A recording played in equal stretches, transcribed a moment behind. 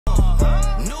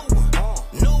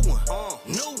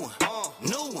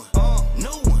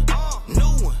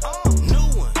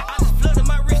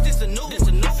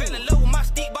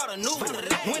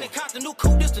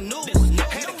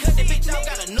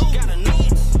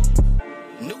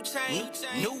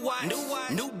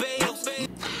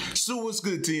What's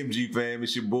good, TMG fam?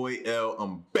 It's your boy L.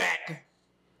 I'm back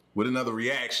with another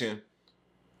reaction.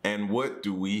 And what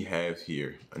do we have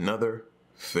here? Another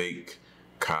fake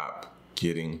cop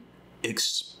getting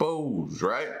exposed,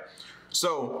 right?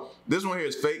 So this one here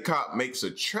is fake cop makes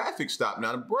a traffic stop.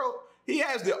 Now, bro, he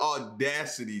has the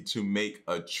audacity to make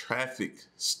a traffic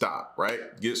stop,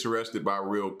 right? Gets arrested by a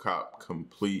real cop.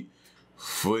 Complete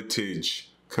footage.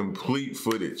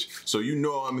 So you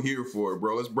know I'm here for it,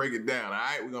 bro. Let's break it down, all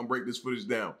right? We're gonna break this footage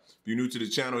down. If you're new to the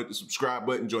channel, hit the subscribe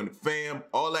button, join the fam,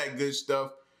 all that good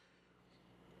stuff.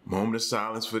 Moment of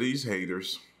silence for these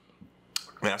haters.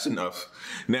 That's enough.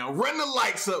 Now run the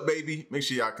likes up, baby. Make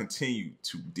sure y'all continue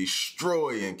to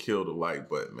destroy and kill the like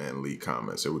button, man. Leave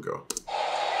comments. Here we go. It's one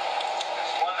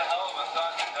hell of a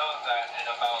thought to know that in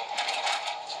about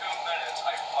 2 minutes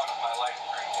I fucked my life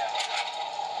screen again.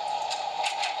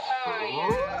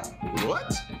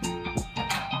 What?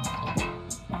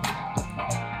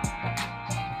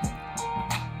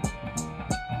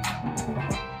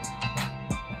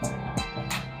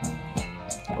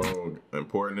 Oh,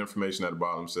 important information at the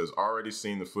bottom says, already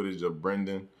seen the footage of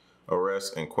Brendan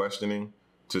arrest and questioning.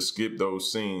 To skip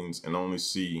those scenes and only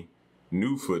see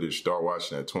new footage, start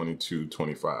watching at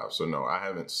 22:25. So no, I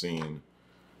haven't seen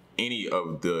any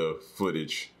of the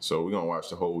footage. So we're gonna watch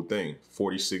the whole thing.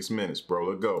 46 minutes, bro.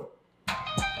 Let's go.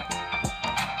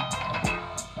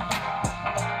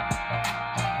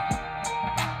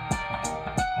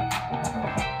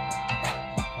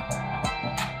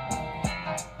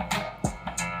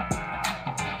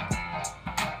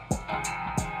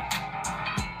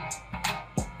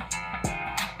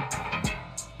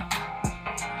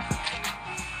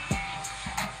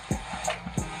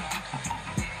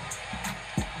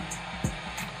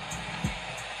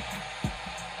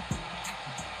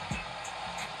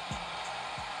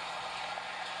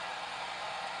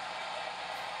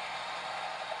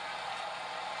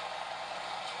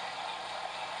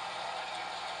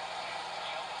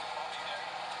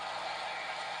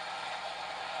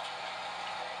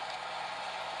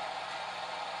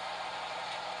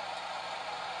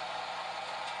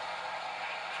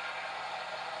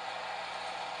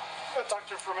 Can I talk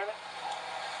to you for a minute?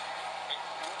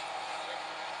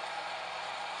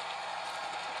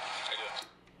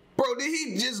 Bro, did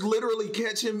he just literally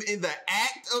catch him in the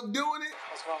act of doing it?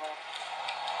 What's going on?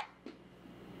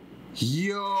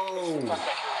 Yo. Talk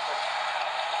back here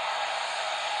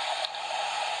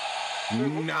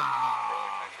real quick.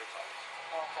 Nah.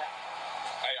 Okay.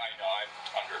 I know, I'm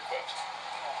under-equipped.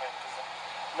 Okay.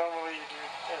 Normally you do,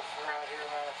 if we're out here,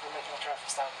 man, if we're making a traffic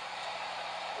stop,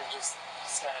 we just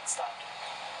stand stopped.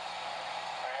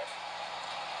 Alright?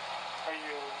 Are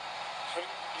you,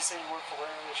 you say you work for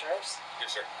Waverly Sheriff's?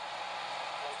 Yes, sir.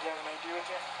 Do you have an ID with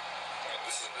you?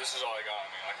 This is all I got. I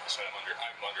mean, like I said, I'm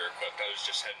under-equipped. I was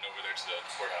just heading over there to the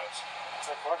courthouse It's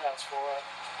a courthouse for what?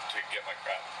 to get my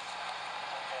crap.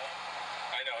 Okay.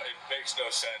 I know, it makes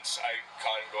no sense. I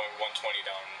caught him going 120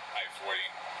 down I-40.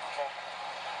 Okay.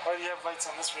 Why do you have lights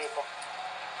on this vehicle?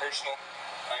 Personal,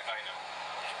 I know.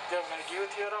 Do you have an ID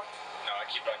with you at all? No, I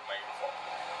keep it on my uniform.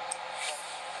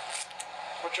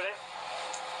 What's your name?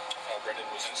 Brendan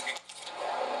Wazinski.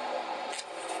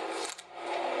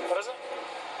 What is it?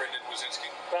 Brendan Wazinski.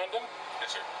 Brandon?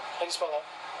 Yes, sir. How do you spell that?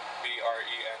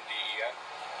 B-R-E-N-D-E-N.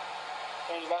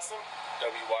 And your last name?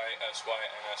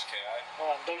 W-Y-S-Y-N-S-K-I.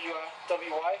 Hold on.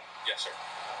 W-I? Yes, sir.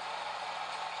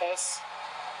 S.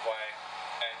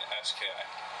 Y-N-S-K-I.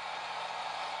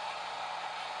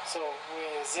 So,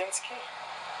 Wazinski?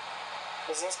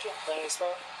 Wazinski? How do you spell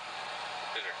it?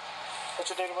 Yes, sir. What's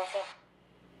your date of birth, man?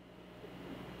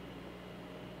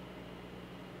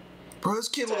 Bro, this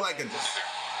kid look like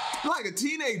a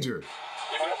teenager. If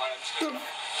you don't mind, I'm just going to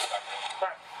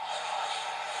Alright.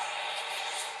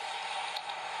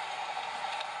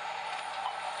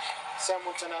 Sam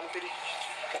Montana, PD.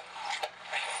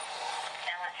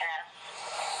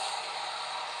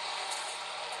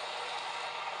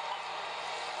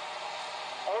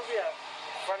 I'm gonna be at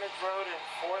Frontage Road and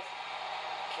 4th.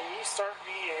 Can you start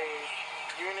me a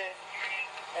unit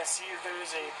and see if there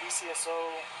is a BCSO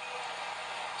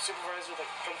supervisor that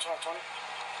can come to our 20?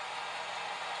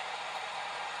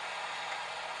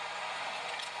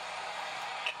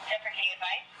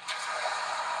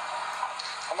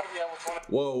 I'm gonna be out with one of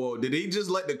Whoa, did he just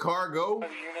let the car go? the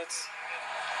units.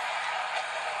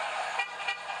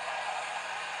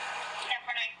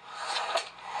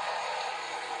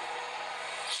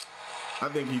 I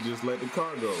think he just let the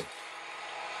car go.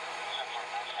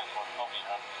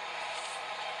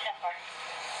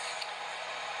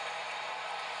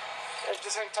 Hey,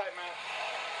 just hang tight, man.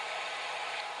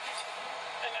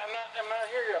 And I'm not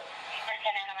here yet.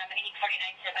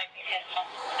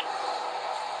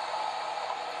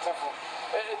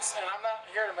 And I'm not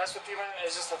here to mess with you, man.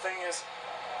 It's just the thing is,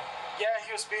 yeah,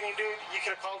 he was speeding, dude. You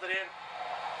could have called it in,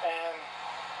 and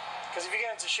because if you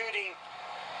get into shooting,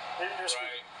 you're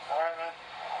speeding. All right, man.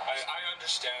 I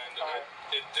understand. Right.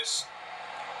 This,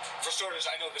 for starters,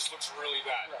 I know this looks really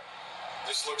bad. Right.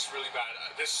 This looks really bad.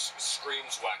 This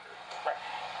screams whacker. Right.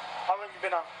 How long have you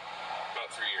been on?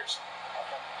 About 3 years.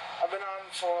 Okay. I've been on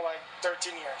for like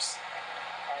 13 years.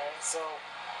 All right, so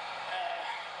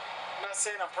I'm not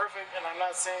saying I'm perfect, and I'm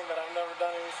not saying that I've never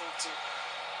done anything to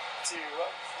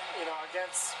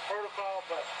against protocol,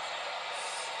 but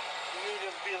you need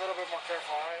to be a little bit more careful,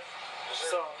 all right? Yes,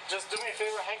 sir. So just do me a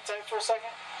favor, hang tight for a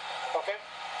second, okay?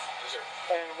 Yes, sir.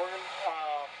 And we're gonna,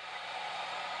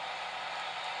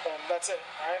 and that's it,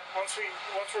 all right? Once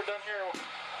we're done here,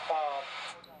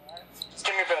 just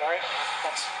give me a bit, all right?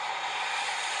 Thanks.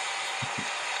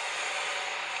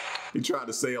 He tried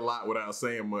to say a lot without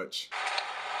saying much.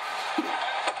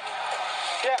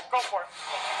 Yeah, go for it.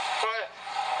 Go ahead.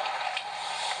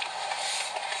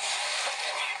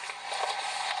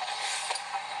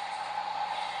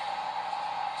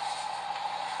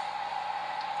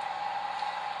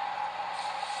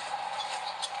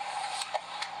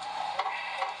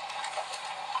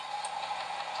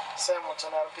 Sam, what's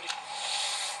on Adam PD?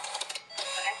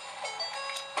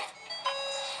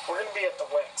 We're gonna be at the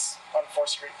Wicks on 4th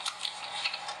Street.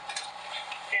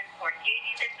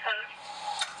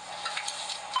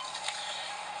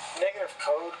 Negative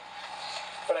code,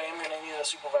 but I am gonna need a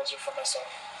supervisor for myself.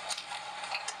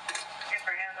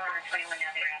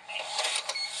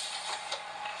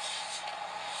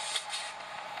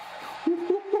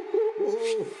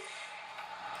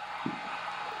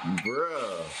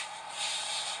 Bruh.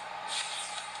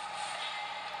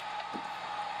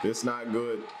 This not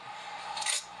good.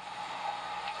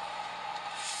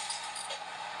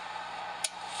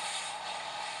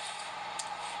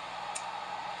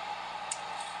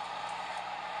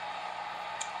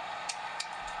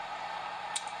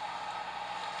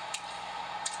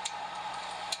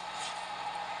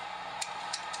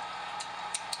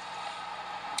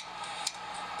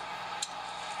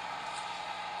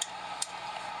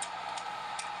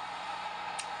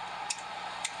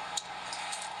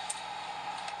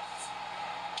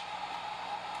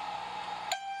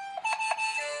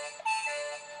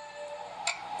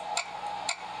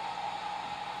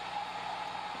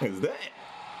 Is that?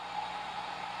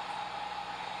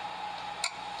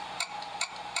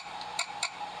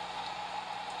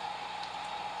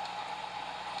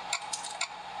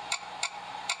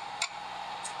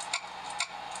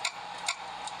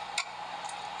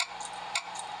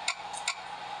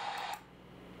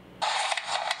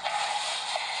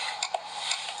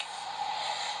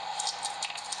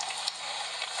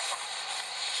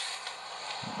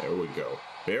 There we go.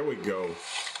 There we go.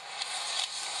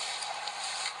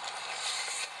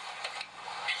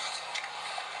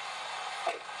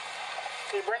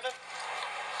 Hey, Brendan.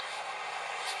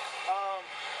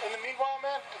 In the meanwhile,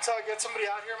 man, until I get somebody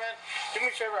out here, man, do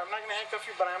me a favor. I'm not gonna handcuff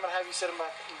you, but I'm gonna have you sit in the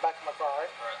back of my car, all right?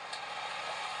 All right.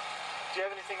 Do you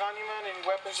have anything on you, man? Any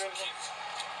weapons or anything?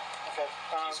 Okay.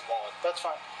 Keys, wallet. That's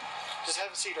fine. Just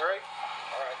have a seat, all right?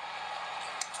 All right.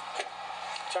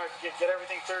 Try to get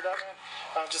everything cleared up, man.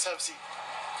 Just have a seat.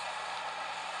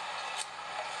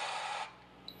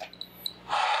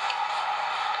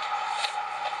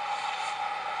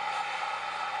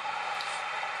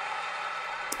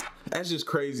 That's just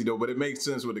crazy though, but it makes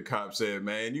sense what the cop said,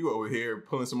 man. You over here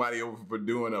pulling somebody over for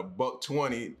doing a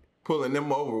 $120, pulling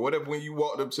them over. What if when you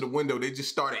walked up to the window, they just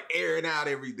started airing out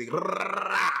everything?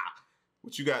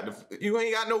 What you got? You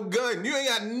ain't got no gun. You ain't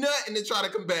got nothing to try to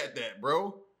combat that,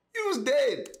 bro. You was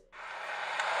dead.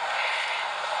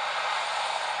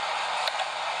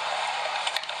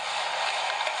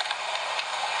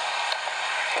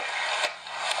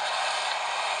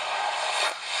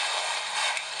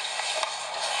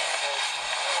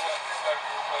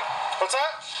 What's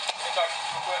that?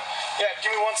 Yeah,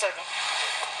 give me 1 second.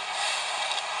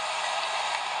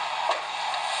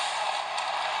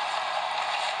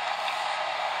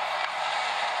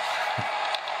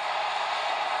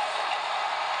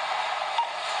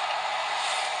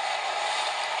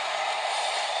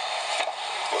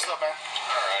 What's up, man?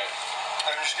 All right.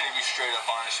 I'm just gonna be straight up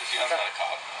honest with you. I'm not a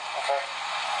cop. Okay.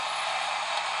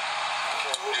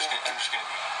 I'm just gonna be.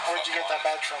 Where'd you get that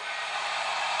badge from?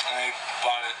 I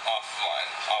bought it offline.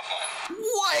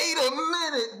 Wait a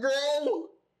minute, bro.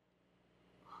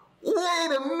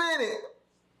 Wait a minute.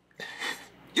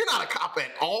 You're not a cop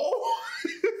at all?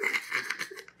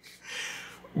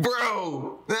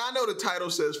 Bro, now I know the title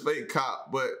says fake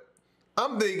cop, but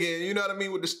I'm thinking, you know what I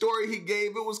mean? With the story he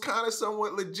gave, it was kind of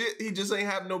somewhat legit. He just ain't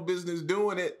have no business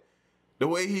doing it the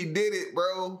way he did it,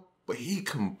 bro. But he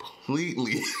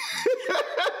completely...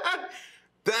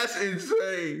 That's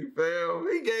insane, fam.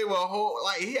 He gave a whole...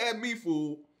 Like, he had me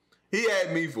fooled. He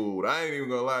had me fooled. I ain't even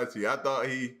gonna lie to you. I thought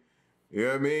he... You know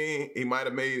what I mean? He might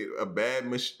have made a bad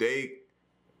mistake.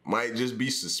 Might just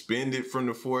be suspended from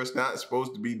the force, not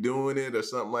supposed to be doing it or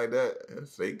something like that.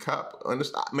 Fake cop.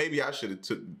 Maybe I should have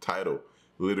took the title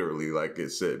literally like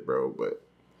it said, bro. But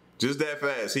just that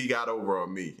fast, he got over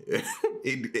on me.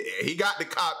 he got the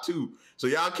cop too. So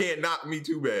y'all can't knock me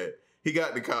too bad. He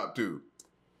got the cop too.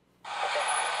 Okay.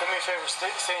 Do me a favor. Stay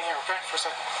in here, okay? For a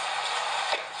second.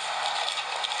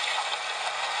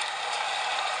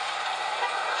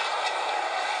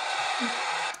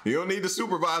 You don't need the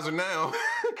supervisor now.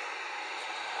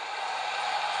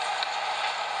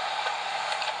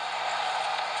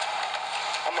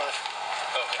 I'm not.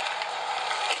 Okay.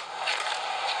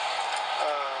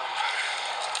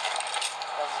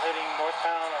 I was heading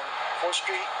northbound on 4th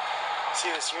Street.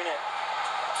 See this unit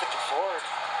 54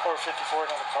 or 54 on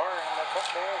the car. I'm like,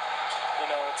 okay. You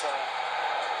know,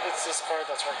 it's this car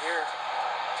that's right here.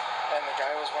 And the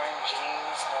guy was wearing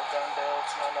jeans, no gun belts,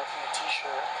 no nothing, a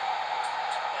t-shirt.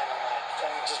 And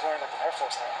just wearing like an Air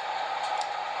Force hat.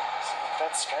 So I'm like,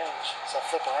 that's strange. So I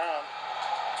flip around,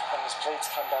 and his plates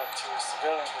come back to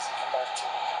civilian, doesn't come back to,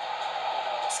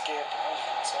 skip or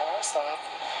anything. So I stopped.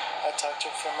 I talked to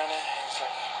him for a minute, and he's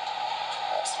like,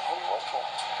 I asked him, who do you work for?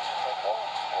 He's like, oh,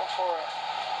 I work for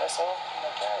SO. I'm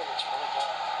like, yeah, it's really good.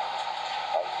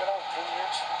 Oh, you've been on 3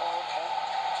 years? Oh, okay.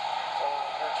 So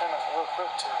they're kind of real quick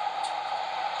to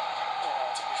be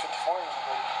 54 years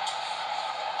old.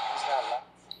 He's got a lot.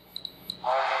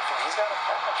 He's got a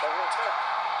package right here too.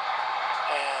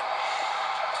 And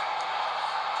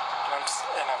I'm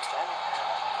standing there and I'm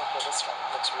like, okay, this one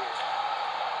looks weird.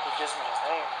 He gives me his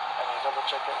name and I double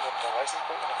check it with the license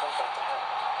plate and it comes back to him.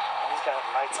 And he's got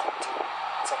lights on too.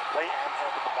 So the plate and him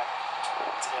come back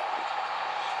together.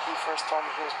 He first told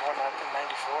me he was born in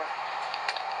 94.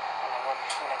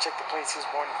 When I checked the plates, he was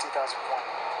born in 2001.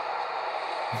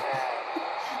 And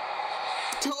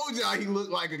Told y'all he looked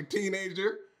like a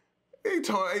teenager. He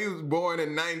was born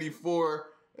in 94.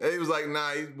 He was like,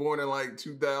 nah, he's born in like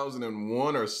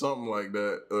 2001 or something like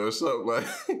that. Or something like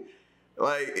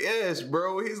like, yes,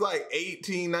 bro. He's like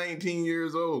 18, 19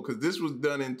 years old because this was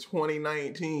done in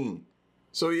 2019.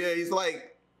 So yeah, he's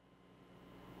like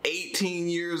 18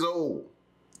 years old.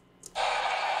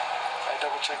 I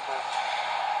double checked with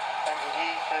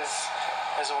MVD.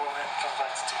 His old man comes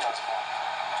back to 2001.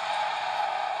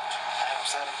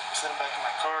 I'm sitting back in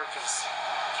my car because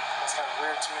it's kind of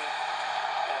weird to me.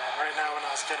 And right now when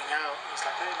I was getting out, he's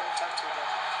like, hey, let me talk to you.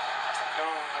 I was like,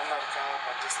 no, I'm not a cop.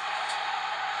 I just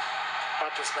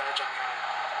bought this badge online.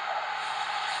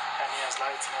 And he has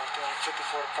lights and everything. I took it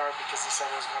for a car because he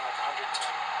said it was going like 120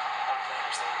 on the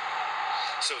interstate.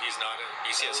 So he's not a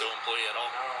BCSO employee at all?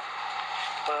 No.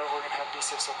 But we're going to have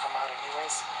BCSO come out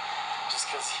anyways. Just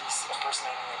because he's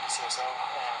impersonating a BCSO.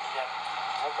 And he got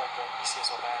look like a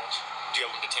BCSO badge. Do you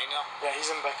have him detained now? Yeah,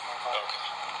 he's in the back of my car. Okay.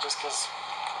 Just because,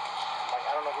 like,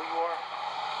 I don't know who you are.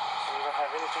 And you don't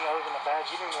have anything other than a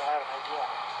badge. You didn't even have an ID on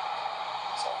it.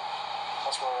 So,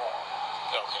 that's where we're at.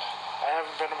 Okay. I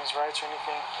haven't been him his rights or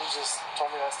anything. He just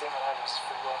told me that statement I just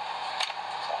free will.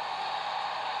 So,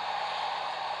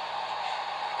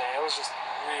 yeah, it was just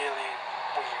really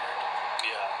weird.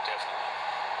 Yeah, definitely.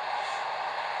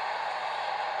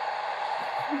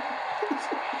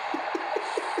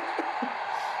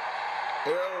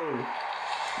 Yo,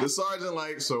 the sergeant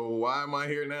like, so why am I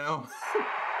here now? If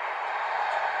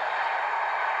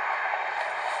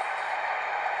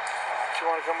you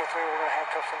want to come with me, we're going to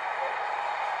handcuff him.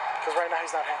 Because right now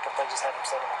he's not handcuffed. I just had him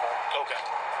set in the car. Okay.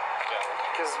 Yeah.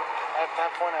 Because at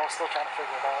that point I was still trying to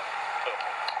figure it out. Okay.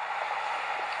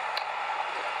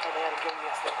 And they had to give me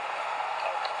a statement.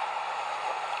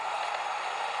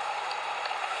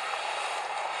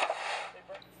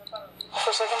 For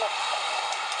a second, look.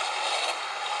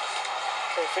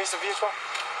 Okay, face the vehicle.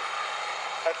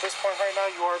 At this point right now,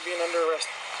 you are being under arrest.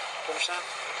 You understand?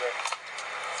 Okay.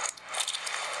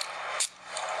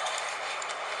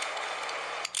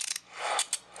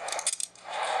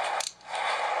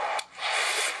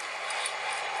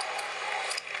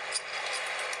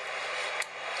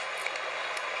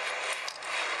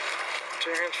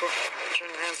 Turn your hands forward.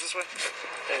 Turn your hands this way.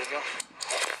 There you go.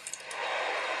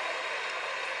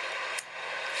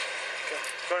 Okay,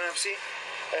 go ahead and have a seat.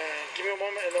 And give me a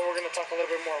moment, and then we're going to talk a little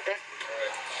bit more, okay? All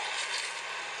right.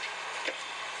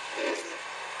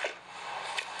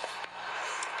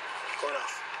 Going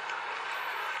off.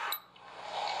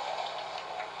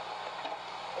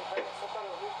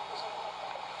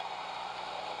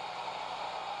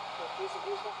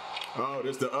 Oh,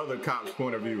 this the other cop's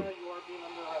point of view. You are being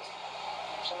under arrest. You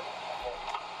understand?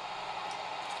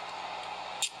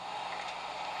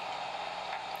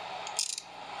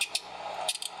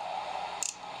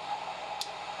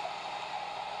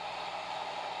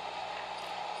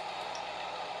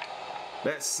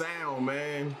 That sound,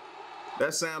 man.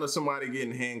 That sound of somebody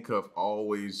getting handcuffed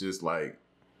always just like,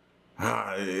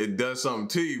 it does something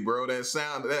to you, bro. That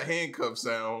sound, that handcuff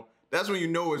sound, that's when you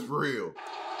know it's real.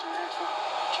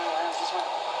 Turn your hands this way.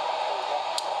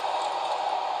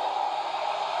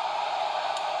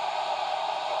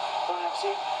 Go ahead, have a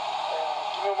seat.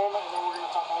 Give me a moment and then we're going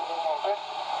to talk a little bit more, okay?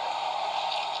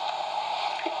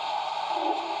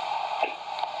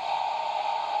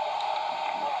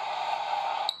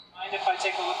 Mind if I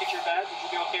take a look at your bag? Would you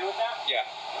be okay with that? Yeah.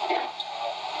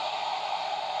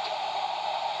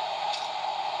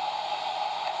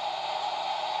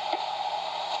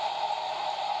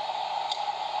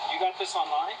 You got this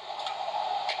online?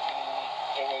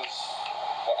 It was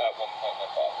at one point my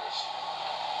father's.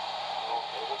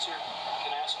 Okay. What's your?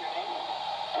 Can I ask your name?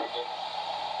 Brandon?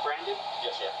 Brandon?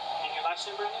 Yes, sir. And your last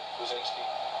name, Brandon? Wazinski.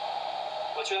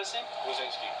 What's your last name?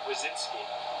 Wazinski. Wazinski.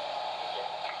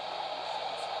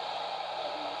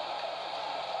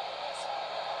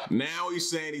 Now he's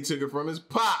saying he took it from his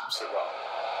pops.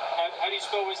 How do you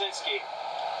spell Wazinski?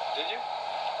 Did you?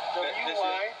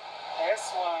 W-Y-S-Y-N-S-K-I.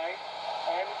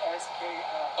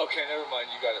 Okay, never mind.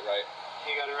 You got it right.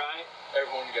 You got it right?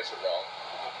 Everyone gets it wrong.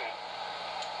 Okay.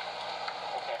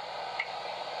 Okay.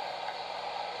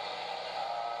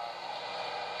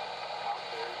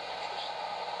 Very interesting.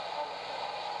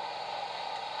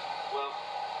 Well,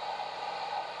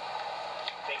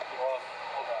 thank you. Hold on.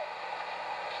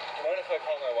 What if I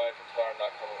call my wife and tell her I'm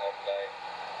not coming home tonight?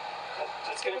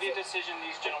 It's going to be a decision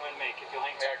these gentlemen make. If you'll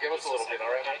hang Yeah, give us a little bit, all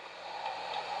right, mate?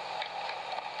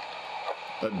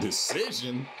 A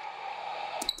decision?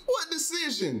 What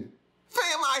decision?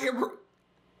 Fam out here, bro.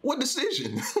 What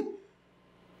decision?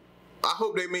 I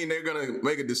hope they mean they're gonna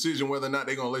make a decision whether or not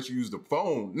they're gonna let you use the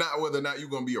phone, not whether or not you're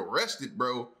gonna be arrested,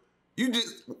 bro. You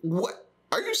just, what?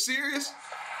 Are you serious?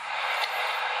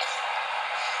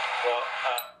 Well,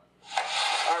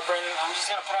 all right, Brandon, I'm just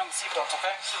going to put on the seatbelt,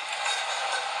 okay?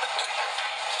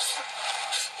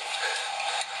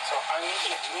 So I need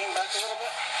you to lean back a little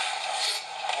bit.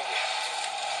 Okay.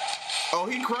 Oh,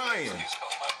 he crying.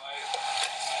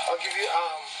 I'll give you,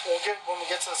 when we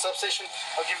get to the substation,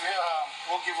 I'll give you,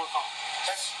 we'll give you a call.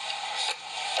 Okay?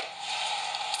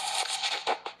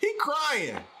 He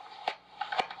crying.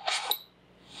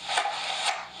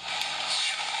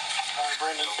 All right,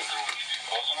 Brandon.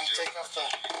 I'm going to take off the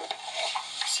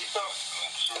seatbelt.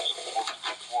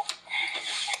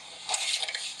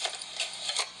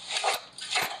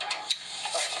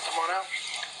 Come on out.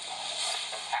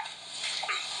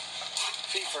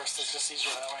 Feet first. It's just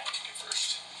easier that way. Feet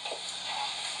first.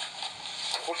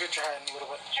 We'll get your hand in a little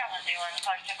bit. Travel 01,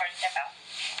 departure for step out.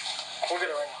 We'll get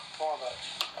it right now. Don't worry about it.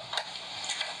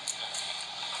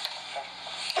 Okay.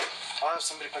 I'll have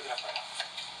somebody pick it up right now.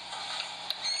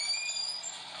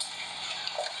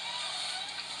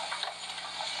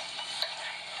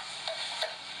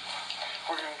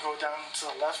 We're going to go down to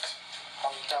the left,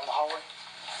 down the hallway.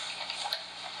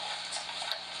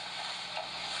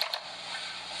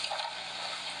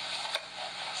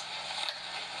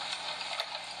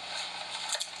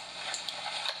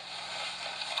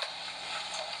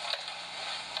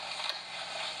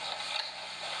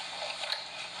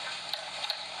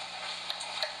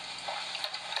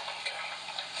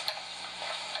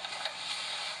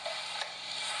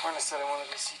 We're going to sit in one of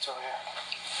these seats over here.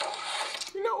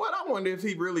 You know what? I wonder if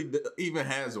he really even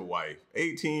has a wife.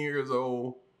 18 years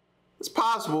old. It's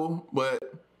possible, but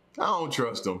I don't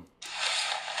trust him.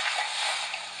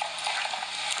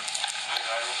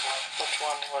 Which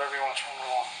one? Whatever you want. Which one you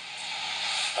want.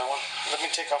 That one. Let me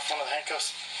take off one of the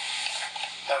handcuffs.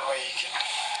 That way you can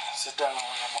sit down and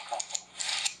we're more comfortable.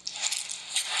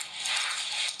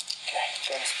 Okay,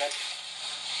 go ahead and spin.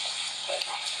 There you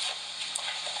go.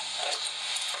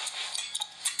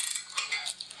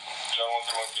 John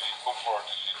 131, go for it.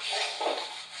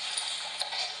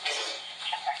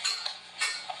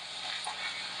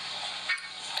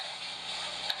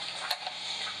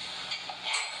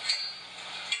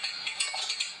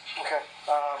 Okay.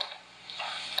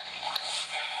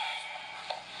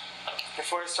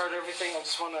 Before I start everything, I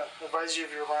just want to advise you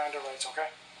of your Miranda rights, okay?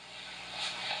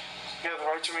 You have the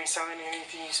right to remain silent.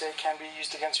 Anything you say can be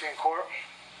used against you in court.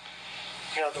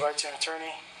 You have the right to an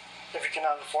attorney. If you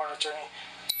cannot afford an attorney,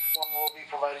 one will be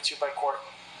provided to you by court.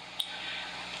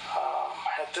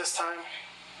 At this time,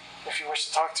 If you wish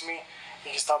to talk to me,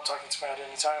 you can stop talking to me at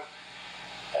any time.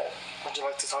 Would you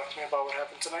like to talk to me about what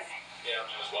happened tonight? Yeah,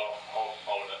 me as well. I'll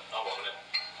own it. I'll own it.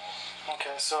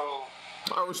 Okay, so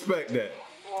I respect that.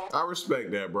 I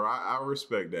respect that, bro. I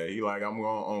respect that. He like, I'm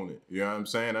gonna own it. You know what I'm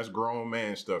saying? That's grown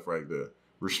man stuff right there.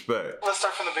 Respect. let's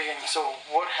start from the beginning. So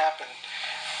what happened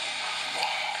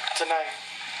tonight?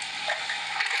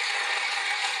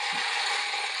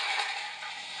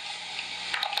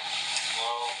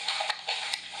 Well,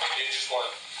 you just want.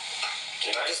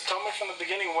 Can you just tell me from the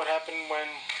beginning what happened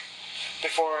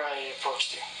before I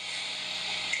approached you?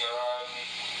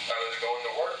 I was going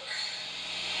to work.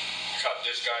 Caught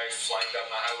this guy flying down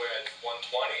the highway at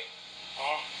 120.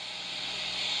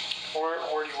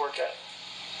 Where do you work at?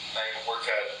 I work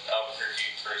at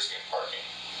Albuquerque Courtesy and Parking.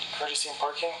 Courtesy and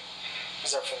Parking?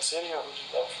 Is that for the city or who do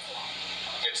you work for?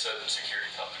 It's a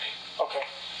security company. Okay.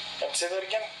 And say that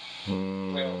again?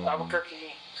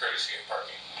 Albuquerque. Courtesy and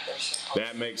Parking. Courtesy and Parking.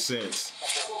 That makes sense.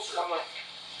 Okay.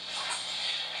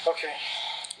 Okay.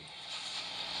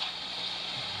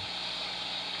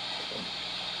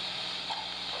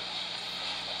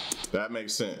 That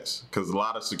makes sense because a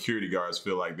lot of security guards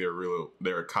feel like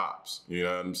they're cops. You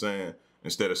know what I'm saying?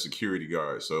 Instead of security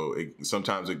guards, so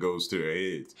sometimes it goes to their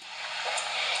heads.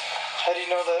 How do you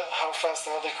know how fast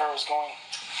the other car was going?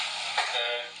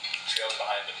 Trailed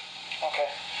behind him. Okay.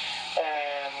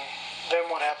 And then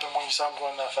what happened when you saw him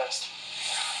going that fast?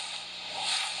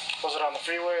 Was it on the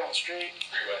freeway, on the street?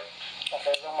 Freeway.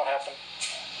 Okay, then what happened?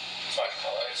 Flashed my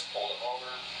lights, pulled him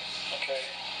over. Okay.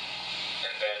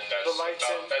 And then that's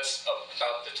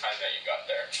about the time that you got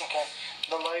there. Okay.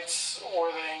 The lights,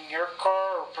 were they in your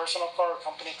car or personal car or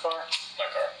company car? My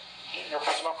car. Your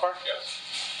personal car? Yes.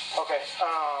 Okay.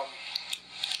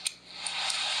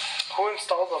 Who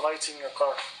installed the lights in your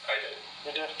car? I did.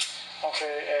 You did?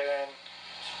 Okay, and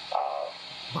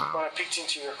when I peeked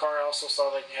into your car, I also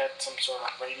saw that you had some sort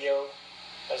of radio.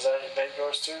 Is that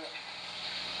yours too?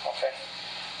 Okay.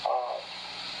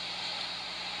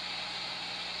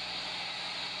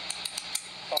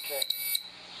 Okay.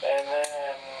 And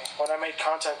then when I made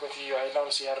contact with you, I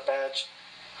noticed you had a badge.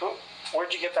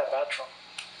 Where'd you get that badge from?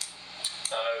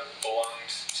 It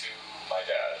belonged to my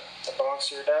dad. It belongs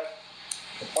to your dad?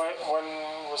 When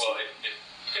was Well, he? it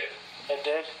did. It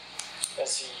did?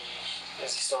 Is he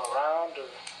still around, or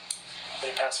did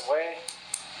he pass away?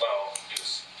 Well, he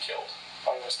was killed.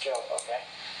 Oh, he was killed. Okay.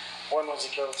 When was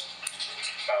he killed?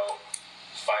 About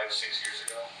 5-6 years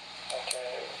ago.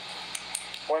 Okay.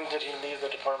 When did he leave the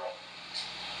department?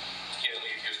 He didn't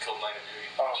leave. He was killed line of duty.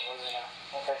 Oh, was he now?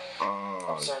 Okay.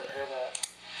 I'm sorry to hear that.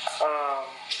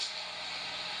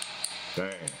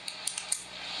 Dang.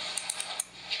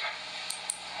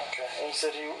 Okay. And you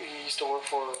said he used to work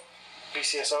for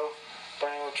BCSO,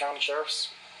 Brandon County Sheriff's?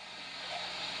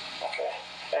 Okay.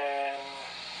 And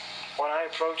when I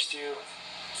approached you,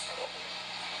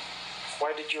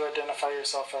 why did you identify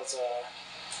yourself as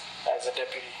a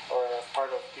deputy or a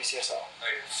part of BCSO?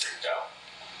 I freaked out.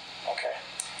 Okay.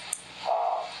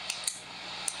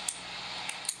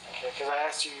 Okay, because I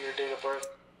asked you your date of birth.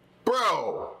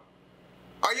 Bro,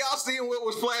 are y'all seeing what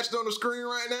was flashed on the screen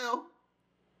right now?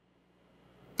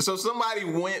 So somebody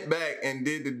went back and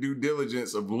did the due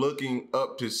diligence of looking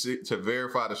up to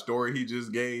verify the story he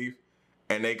just gave,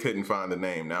 and they couldn't find the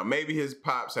name. Now, maybe his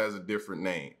pops has a different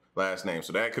last name,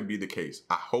 so that could be the case.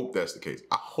 I hope that's the case.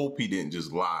 I hope he didn't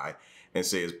just lie and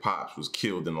say his pops was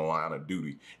killed in the line of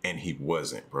duty, and he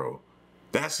wasn't, bro.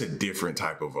 That's a different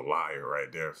type of a liar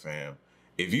right there, fam.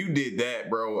 If you did that,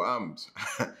 bro,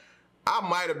 I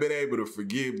might have been able to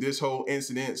forgive this whole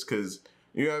incident because,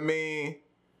 you know what I mean?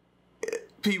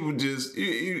 People just,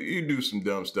 you do some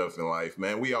dumb stuff in life,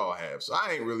 man. We all have. So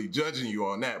I ain't really judging you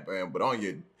on that, man. But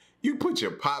you put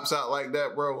your pops out like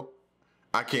that, bro,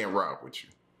 I can't rock with you.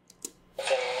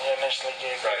 Then you initially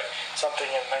gave something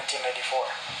in 1994.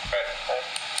 Right.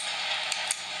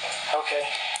 Okay.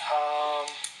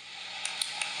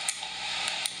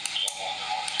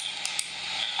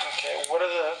 Okay. What did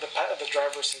the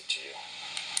driver say to you?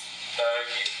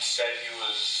 He said he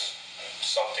was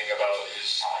something about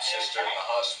his sister in the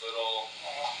hospital,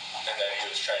 and then he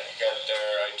was trying to get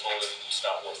there. I told him it's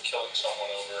not worth killing someone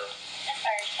over.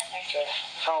 Okay.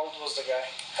 How old was the guy?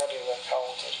 How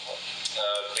old did he look?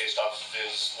 Based off of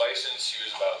his license, he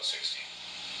was about 60.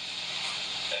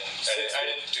 And I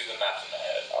didn't do the math in my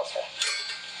head. Okay.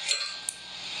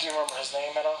 Do you remember his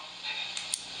name at all?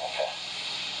 Okay.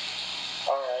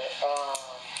 Alright.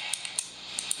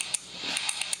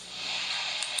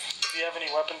 Do you have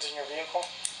any weapons in your vehicle?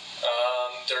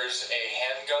 There's a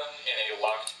handgun in a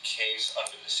locked case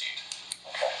under the seat.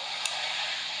 Okay.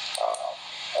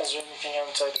 Is Is there anything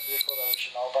inside the vehicle that we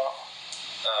should know about?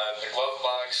 The glove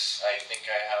box, I think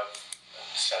I have a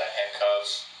set of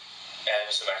handcuffs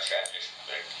and some extra ammunition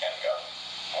for the handgun.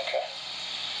 Okay.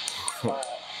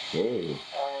 Alright. Whoa.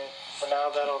 For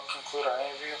now, that'll conclude our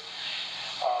interview.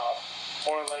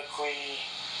 More likely,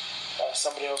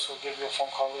 somebody else will give you a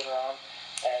phone call later on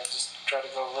and just try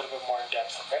to go a little bit more in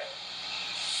depth, okay?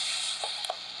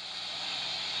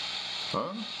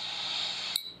 Huh?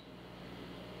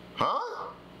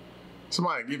 Huh?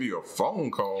 Somebody give you a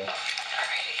phone call.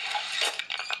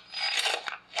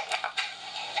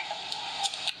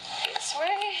 This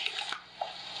way.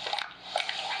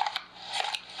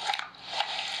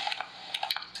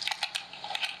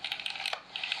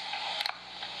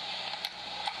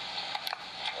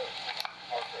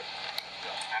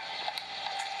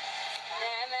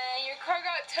 Nah, man, your car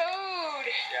got towed.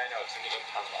 Yeah, I know. It's in the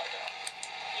parking lot now.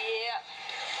 Yeah.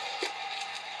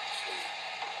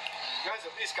 You guys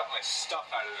at least got my stuff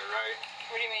out of there, right?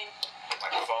 What do you mean? My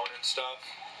phone and stuff.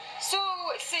 So,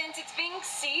 since it's being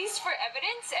seized for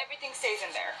evidence, everything stays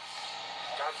in there.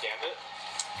 God damn it.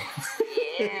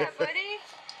 Yeah, buddy.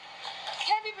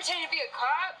 Can't be pretending to be a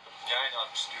cop. Yeah, I know.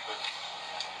 I'm stupid.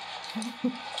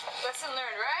 Lesson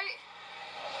learned, right?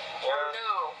 Yeah.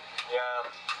 No. Yeah.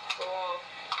 Cool.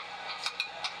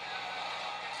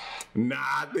 Nah,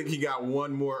 I think he got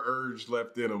one more urge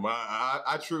left in him.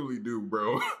 I truly do,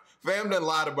 bro. Fam done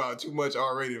lied about too much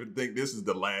already to think this is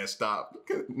the last stop.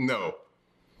 No.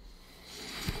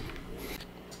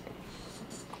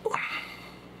 If only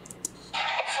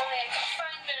I could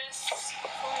find this.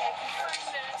 If only I could find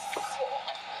this.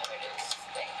 Where is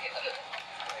thank you.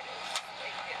 Where is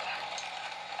thank you.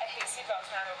 I hate seatbelts,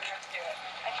 man, but we have to do it.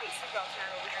 I hate seatbelts, man,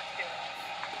 but we have to do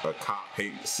it. A cop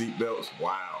hating seatbelts?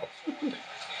 Wow. You like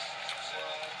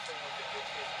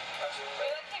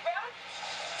Kate Brown?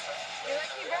 You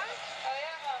like Kate Brown? Oh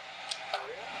yeah, huh? Oh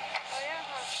yeah,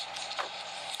 huh?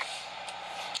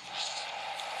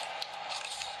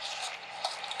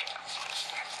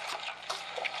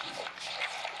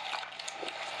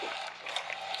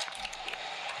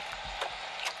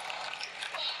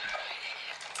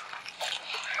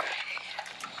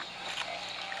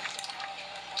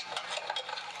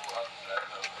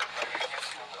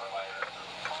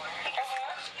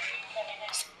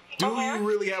 Do you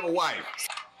really have a wife?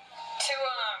 To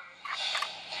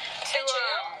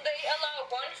they allow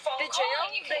one phone call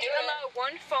and you can do it.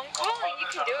 One phone call and you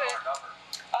can do it.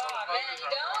 Oh man, you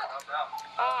don't?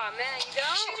 Oh man, you don't?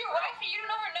 She's your wife and you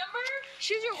don't know her number?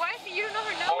 She's your wife and you don't know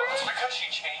her number? Well, it's because she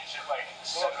changed it like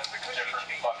 7 different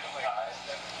fucking times.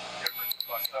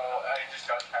 So I just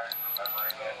got tired of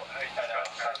remembering it.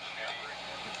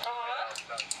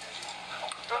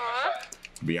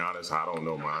 To be honest, I don't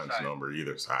know mine's number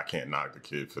either, so I can't knock the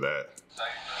kid for that.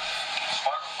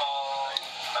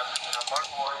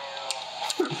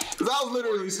 Because I was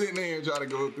literally sitting there and trying to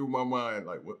go through my mind,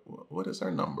 like, what is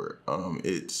her number?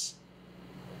 It's,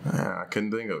 I couldn't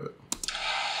think of it. I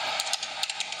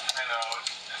know,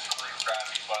 it's really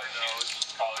crappy, but you know,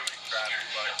 it's probably crappy,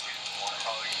 but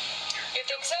You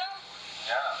think so?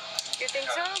 yeah. You think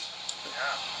so?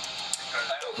 Yeah. Because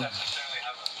I don't necessarily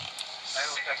have a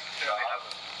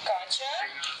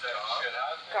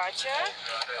Gotcha. Gotcha.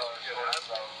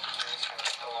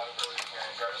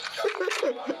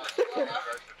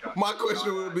 My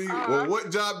question would be, well,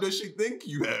 what job does she think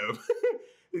you have?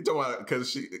 He talking about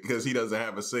because he doesn't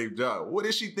have a safe job. What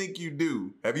does she think you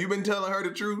do? Have you been telling her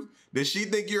the truth? Does she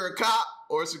think you're a cop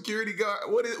or a security guard?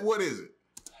 What is it? And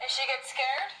she gets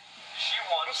scared? She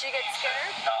wants She gets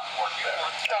scared? not work there.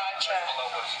 Gotcha. I don't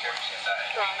know what scared she's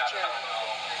at. Gotcha.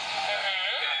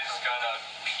 It's gonna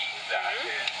pee that.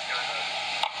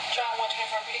 John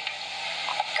 124B.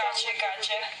 Gotcha.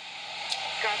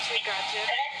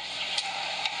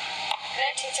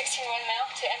 1961 mail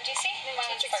to MDC.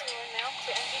 Mileage part 2. Mail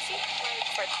to MDC.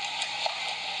 Mileage part 2.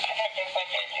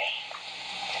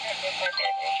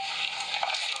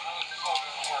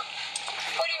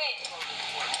 What do you mean? So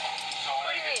when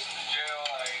I get to the jail,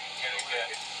 I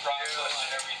get processed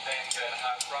and everything that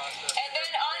have processed. And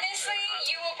then honestly,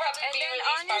 you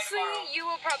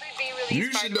will probably be released. You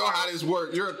should know how this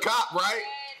works. You're a cop, right?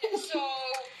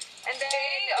 And they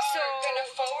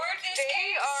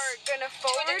are gonna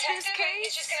forward this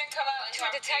case to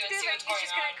a detective, and he's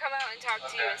just gonna come out and talk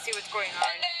to you and see what's going on.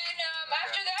 And then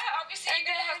after that, obviously you're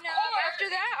gonna have court.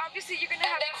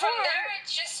 And then from there,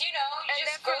 it's just you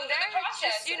just go through the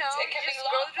process. It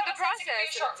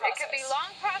could be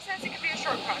long process. It could be a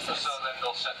short process. So then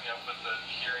they'll set me up with the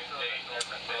hearing date and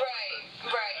everything.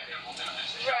 Right. And we'll do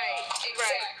this job.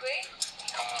 Exactly.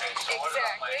 Okay.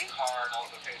 Exactly.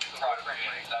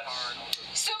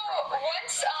 So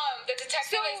once the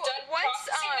detective is done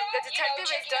processing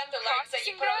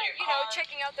that, you know,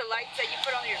 checking out the lights that you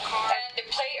put on your car and the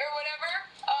plate or whatever,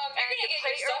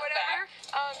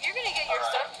 you're gonna get your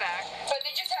stuff back. But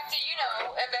they just have to, you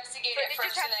know, investigate it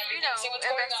first and everything. See what's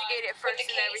going on with the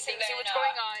case, and see what's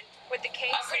going on with the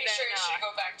case. I'm pretty sure it should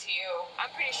go back to you. I'm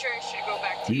pretty sure it should go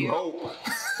back to you. You hope.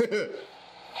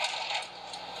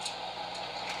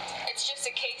 It's just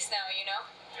a case now, you know?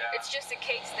 Yeah. It's just a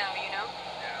case now, you know?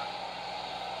 Yeah.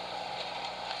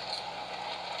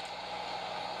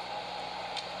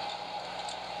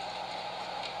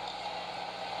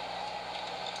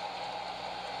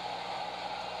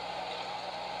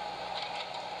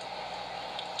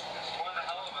 It's one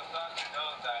hell of a thought to know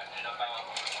that in about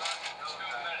 2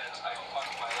 minutes I fuck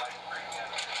my life breaking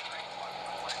out.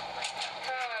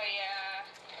 Oh, yeah.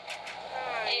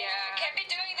 Oh, Yeah, can't be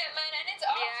doing that, man, and it's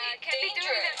awfully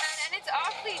dangerous. And it's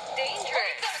awfully What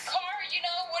dangerous. if that car, you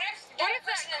know, what if that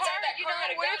person inside that car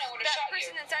had a gun and would have shot you?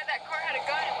 person inside that car had a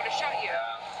gun and would have shot you?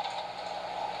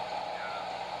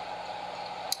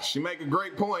 She make a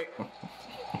great point.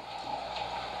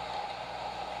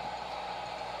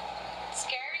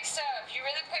 Scary stuff. You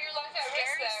really put your life at risk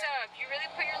Scary there. stuff. You really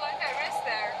put your life at risk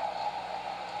there.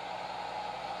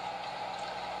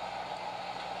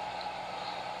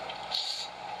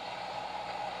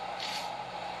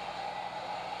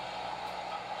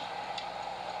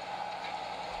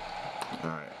 All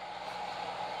right.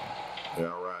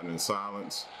 Y'all riding in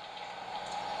silence.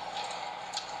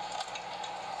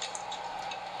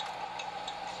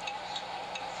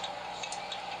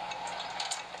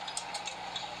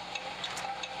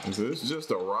 Is this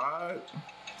just a ride?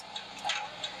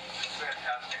 It's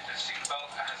fantastic. The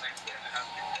seatbelt has a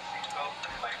fantastic seatbelt.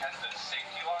 Like has the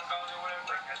safety lock on or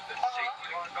whatever. Has the safety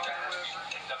lock on or whatever.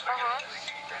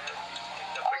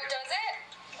 Oh, does it?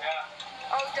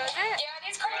 Yeah. Oh, does it? Yeah,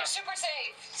 these cars are super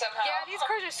safe somehow. Yeah, these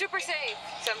cars are super safe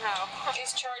somehow.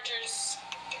 These Chargers.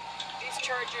 These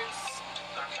Chargers.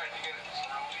 I'm trying to get it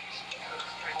released because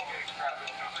trying to get it crap. It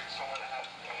feels like someone has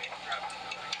crap.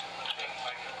 Things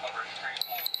like a cover screen.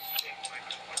 Things like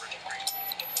a cover screen.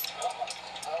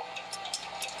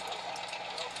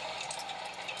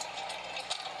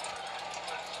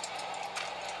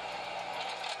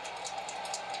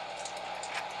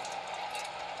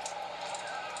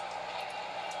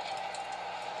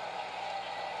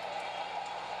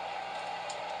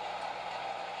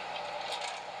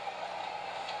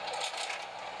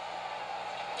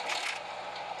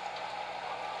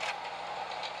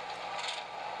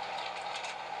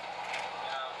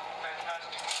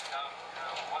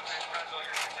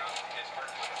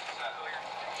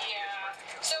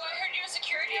 So I heard you're a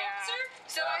security officer?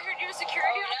 So I heard you're a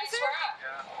security Oh, nice, officer? where at?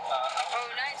 Oh,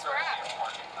 nice, where at?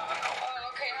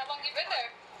 Oh, okay, how long you been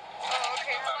there? Oh,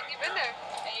 okay, how long you been there?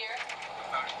 A year.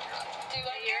 Do you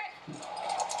like it?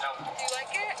 Do you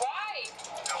like it? Why?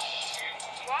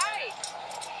 Why?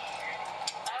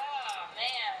 Ah,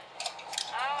 man.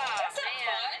 Ah, That's not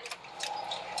fun.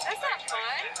 That's not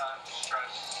fun.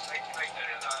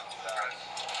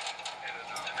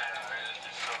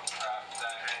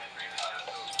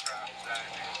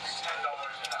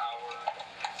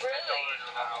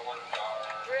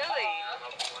 Really?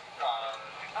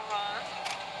 Uh-huh.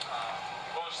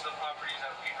 Most of the properties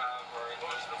that we have are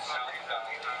most of the properties that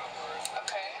we have are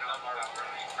Okay. some are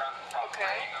really crap properties.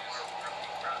 Okay. Some are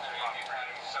really crap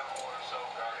properties. Some or so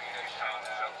garbage.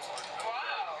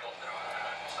 Wow.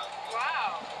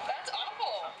 Wow. That's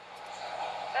awful.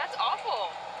 That's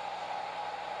awful.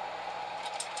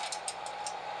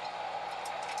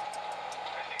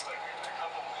 I think like a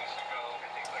couple weeks ago,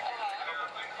 I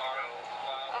covered my car.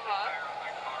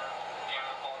 My car. Gave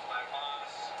a call to my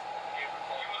boss. He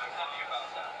was happy about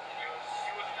that. He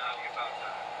was happy about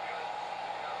that.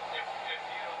 If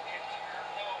you don't get here,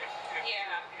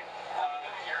 Yeah.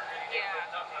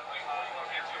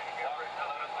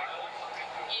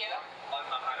 Yep. on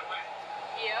the highway.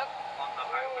 Yep. On the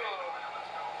highway, let's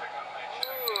go pick up my check.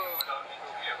 Don't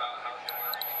be about how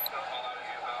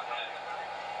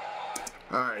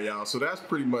you All right, y'all. So that's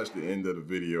pretty much the end of the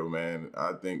video, man.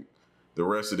 I think the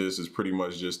rest of this is pretty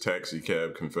much just taxi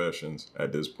cab confessions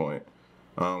at this point.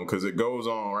 Because it goes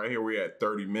on. Right here we're at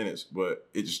 30 minutes, but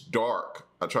it's dark.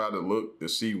 I tried to look to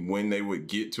see when they would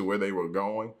get to where they were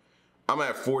going. I'm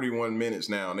at 41 minutes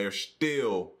now, and they're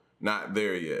still not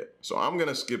there yet. So I'm going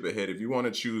to skip ahead. If you want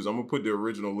to choose, I'm going to put the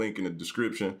original link in the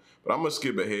description, but I'm going to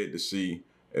skip ahead to see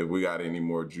if we got any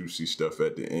more juicy stuff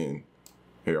at the end.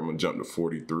 Here, I'm going to jump to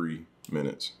 43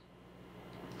 minutes.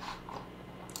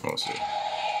 Let's see.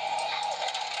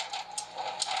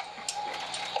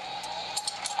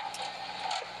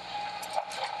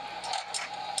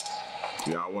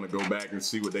 y'all want to go back and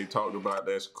see what they talked about,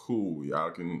 that's cool.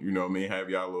 Y'all can, you know what I mean, have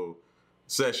y'all little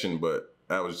session, but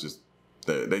that was just,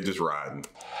 they just riding.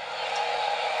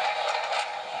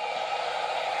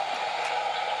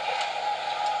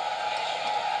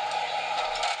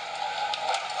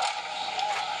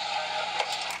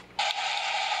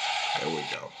 There we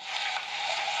go.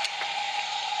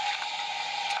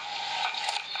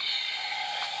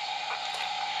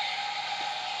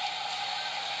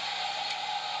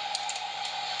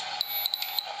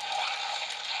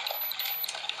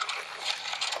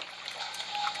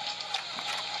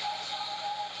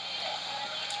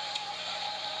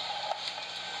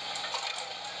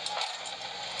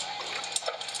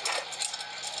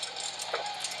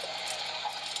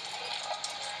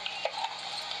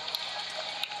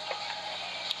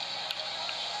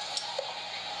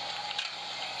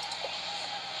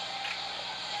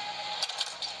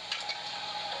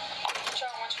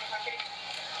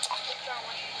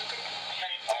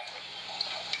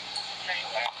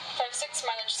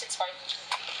 Mileage 6.5.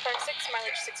 36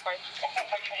 mileage 6.5. Alrighty,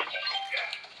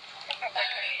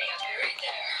 I'll be right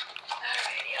there.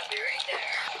 Alrighty, I'll be right there.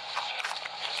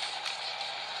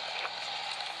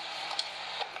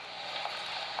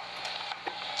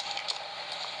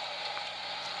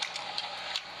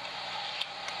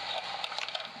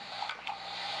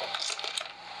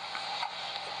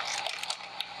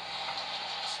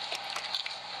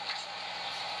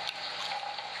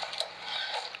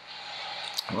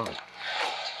 Wow.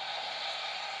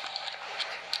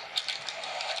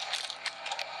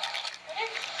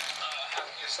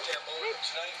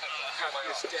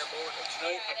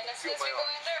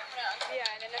 Yeah,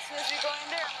 and then as soon as we go in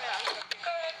there, I'm gonna uncuff you.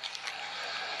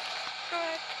 Go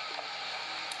ahead.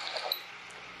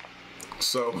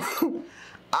 So,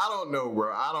 I don't know,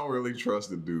 bro. I don't really trust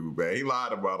the dude, man. He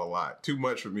lied about a lot. Too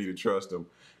much for me to trust him.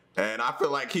 And I feel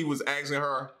like he was asking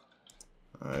her.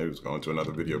 He was going to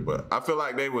another video, but I feel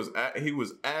like he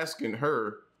was asking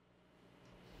her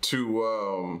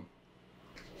to.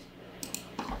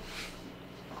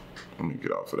 Let me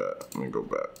get off of that. Let me go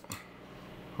back.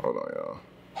 Hold on, y'all.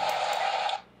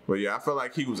 But yeah, I feel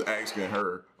like he was asking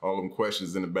her all them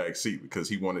questions in the back seat because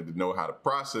he wanted to know how the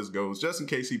process goes, just in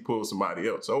case he pulls somebody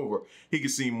else over. He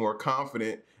could seem more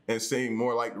confident and seem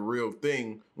more like the real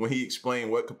thing when he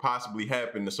explained what could possibly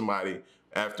happen to somebody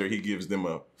after he gives them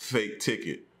a fake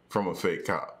ticket from a fake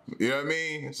cop. You know what I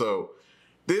mean? So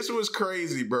this was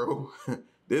crazy, bro.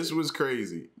 This was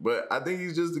crazy. But I think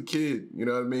he's just a kid. You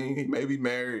know what I mean? He may be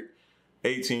married,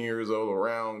 18 years old,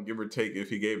 around, give or take, if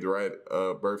he gave the right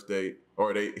birthday,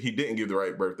 or he didn't give the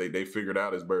right birthday. They figured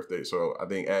out his birthday. So I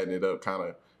think adding it up kind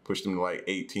of pushed him to like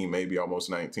 18, maybe almost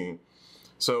 19.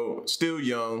 So still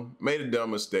young, made a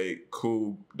dumb mistake.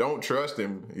 Cool. Don't trust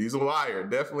him. He's a liar.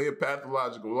 Definitely a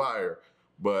pathological liar.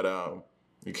 But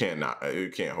you can't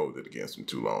hold it against him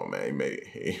too long, man.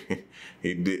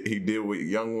 He did what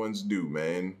young ones do,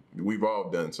 man. We've all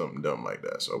done something dumb like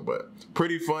that. So, but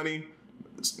pretty funny,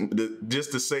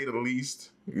 just to say the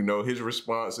least. You know, his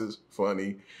response is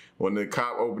funny. When the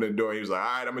cop opened the door, he was like, all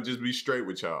right, I'm gonna just be straight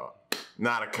with y'all.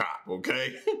 Not a cop,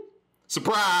 okay?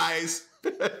 Surprise!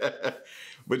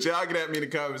 But y'all get at me in the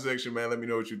comment section, man. Let me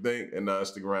know what you think. And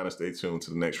stick around and stay tuned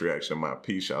to the next reaction of my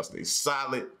piece. Y'all stay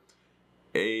solid.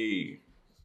 Hey.